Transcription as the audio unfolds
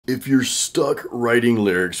If you're stuck writing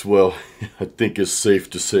lyrics, well, I think it's safe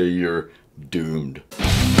to say you're doomed.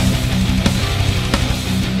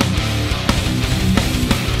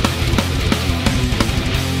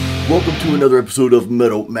 Welcome to another episode of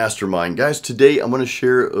Mastermind. Guys, today I'm going to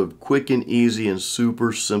share a quick and easy and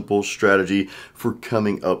super simple strategy for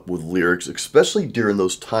coming up with lyrics, especially during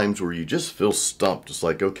those times where you just feel stumped. It's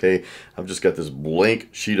like, okay, I've just got this blank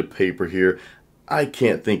sheet of paper here. I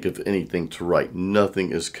can't think of anything to write.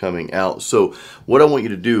 Nothing is coming out. So what I want you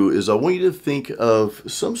to do is I want you to think of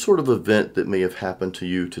some sort of event that may have happened to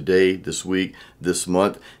you today, this week, this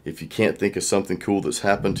month. If you can't think of something cool that's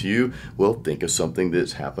happened to you, well, think of something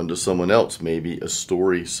that's happened to someone else. Maybe a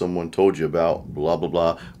story someone told you about, blah, blah,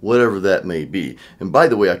 blah, whatever that may be. And by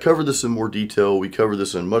the way, I cover this in more detail. We cover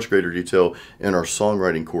this in much greater detail in our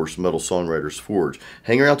songwriting course, Metal Songwriters Forge.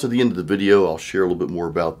 Hang around to the end of the video. I'll share a little bit more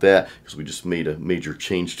about that because we just made a major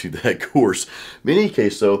change to that course. In any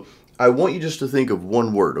case, though, I want you just to think of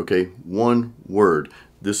one word, okay? One word.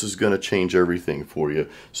 This is going to change everything for you.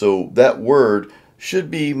 So that word should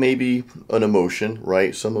be maybe an emotion,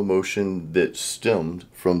 right? Some emotion that stemmed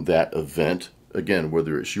from that event. Again,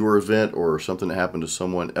 whether it's your event or something that happened to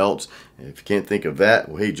someone else. And if you can't think of that,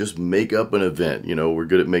 well, hey, just make up an event. You know, we're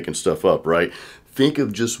good at making stuff up, right? Think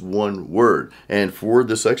of just one word. And for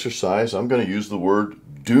this exercise, I'm going to use the word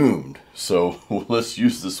doomed. So let's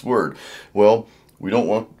use this word. Well, we don't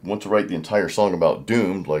want to write the entire song about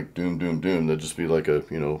doomed, like doom, doom, doom. That'd just be like a,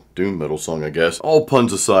 doom metal song, I guess. All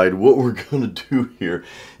puns aside, what we're going to do here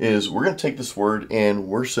is we're going to take this word and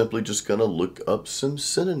we're simply just going to look up some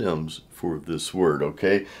synonyms for this word,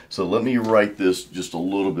 okay? So let me write this just a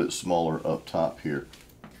little bit smaller up top here.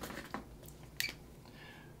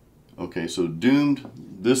 Okay, so doomed,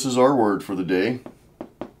 this is our word for the day.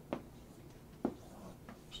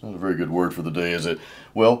 Not a very good word for the day, is it?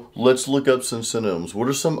 Well, let's look up some synonyms. What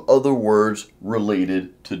are some other words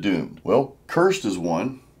related to doomed? Well, cursed is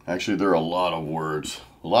one. Actually, there are a lot of words,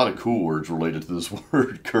 a lot of cool words related to this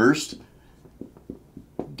word. Cursed,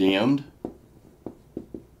 damned,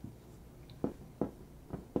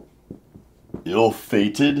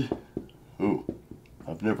 ill-fated. Ooh,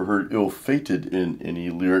 I've never heard ill-fated in any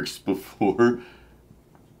lyrics before.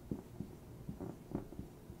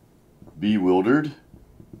 Bewildered.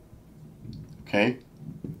 Okay,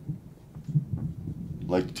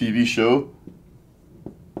 like the TV show,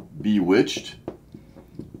 Bewitched.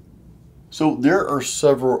 So there are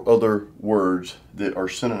several other words that are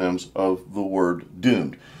synonyms of the word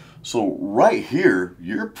doomed. So right here,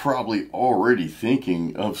 you're probably already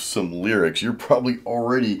thinking of some lyrics. You're probably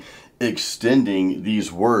already extending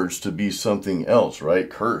these words to be something else, right?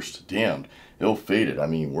 Cursed, damned, ill-fated. I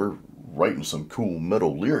mean, we're writing some cool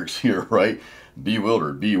metal lyrics here, right?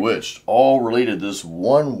 Bewildered, bewitched, all related to this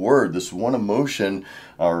one word, this one emotion,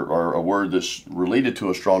 or a word that's related to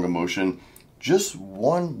a strong emotion. Just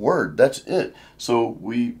one word, that's it. So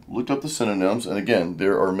we looked up the synonyms, and again,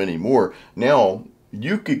 there are many more. Now,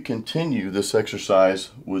 you could continue this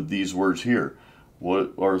exercise with these words here.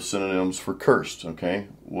 What are synonyms for cursed, okay?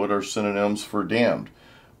 What are synonyms for damned?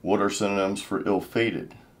 What are synonyms for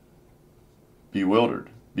ill-fated? Bewildered,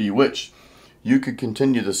 bewitched. You could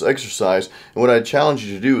continue this exercise, and what I challenge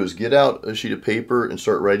you to do is get out a sheet of paper and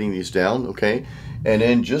start writing these down, okay? And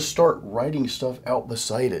then just start writing stuff out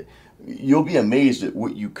beside it. You'll be amazed at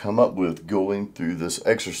what you come up with going through this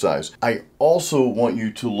exercise. I also want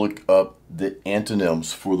you to look up the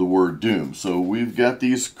antonyms for the word doom. So we've got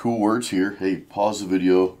these cool words here. Hey, pause the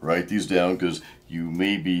video, write these down, because you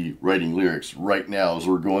may be writing lyrics right now as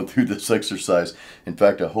we're going through this exercise. In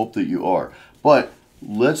fact, I hope that you are. But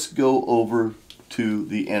let's go over to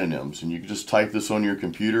the antonyms, and you can just type this on your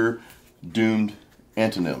computer, doomed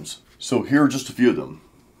antonyms. So here are just a few of them.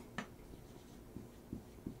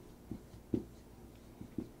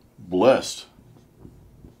 Blessed,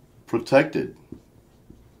 protected.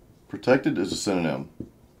 Protected is a synonym.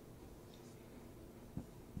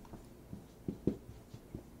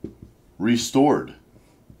 Restored,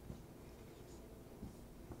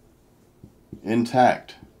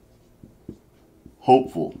 intact,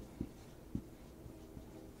 hopeful.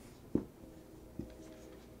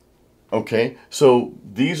 Okay, so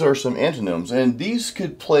these are some antonyms, and these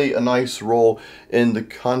could play a nice role in the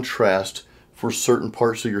contrast for certain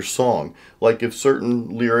parts of your song. Like if certain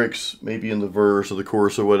lyrics, maybe in the verse or the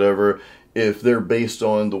chorus or whatever, if they're based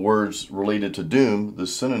on the words related to doom, the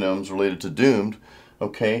synonyms related to doomed,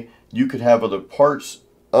 okay, you could have other parts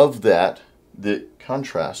of that that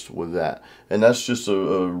contrast with that. And that's just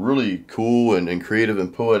a really cool and creative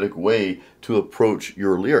and poetic way to approach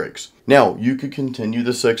your lyrics. Now, you could continue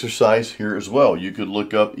this exercise here as well. You could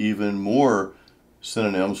look up even more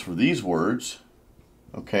synonyms for these words.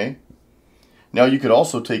 Okay. Now you could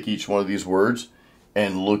also take each one of these words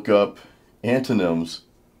and look up antonyms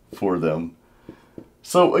for them.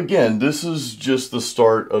 So again, this is just the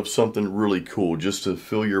start of something really cool, just to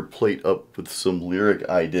fill your plate up with some lyric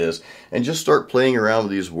ideas and just start playing around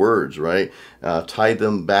with these words, right? Tie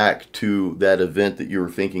them back to that event that you were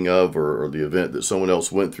thinking of, or the event that someone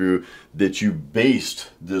else went through that you based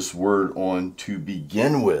this word on to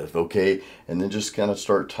begin with, okay? And then just kind of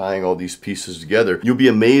start tying all these pieces together. You'll be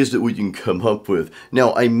amazed at what you can come up with.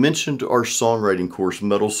 Now, I mentioned our songwriting course,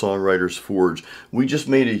 Metal Songwriters Forge. We just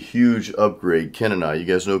made a huge upgrade, Ken and I. You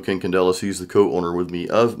guys know Ken Candelas, he's the co-owner with me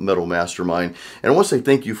of Metal Mastermind. And I want to say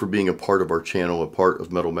thank you for being a part of our channel, a part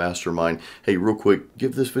of Metal Mastermind. Hey, real quick,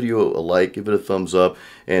 give this video a like, give it a thumbs up,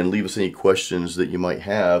 and leave us any questions that you might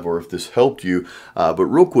have, or if this helped you. But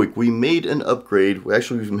real quick, we made an upgrade.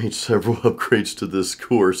 We've made several upgrades to this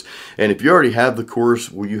course. And if you already have the course,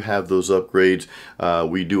 well, you have those upgrades.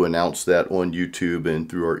 We do announce that on YouTube and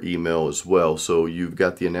through our email as well. So you've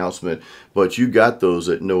got the announcement, but you got those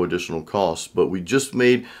at no additional cost. But we just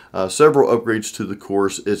made several upgrades to the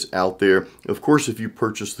course. It's out there. Of course, if you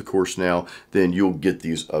purchase the course now, then you'll get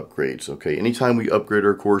these upgrades. Okay. Anytime we upgrade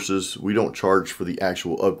our courses, we don't charge for the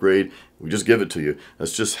actual upgrade. We just give it to you.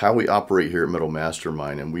 That's just how we operate here at Metal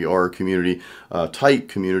Mastermind. And we are a community, tight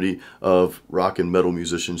community of rock and metal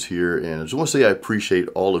musicians here. And I just want to say I appreciate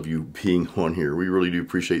all of you being on here. We really do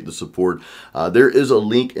appreciate the support. There is a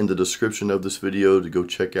link in the description of this video to go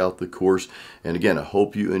check out the course. And again, I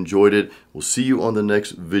hope you enjoyed it. We'll see you on the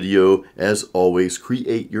next video. As always,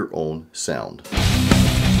 create your own sound.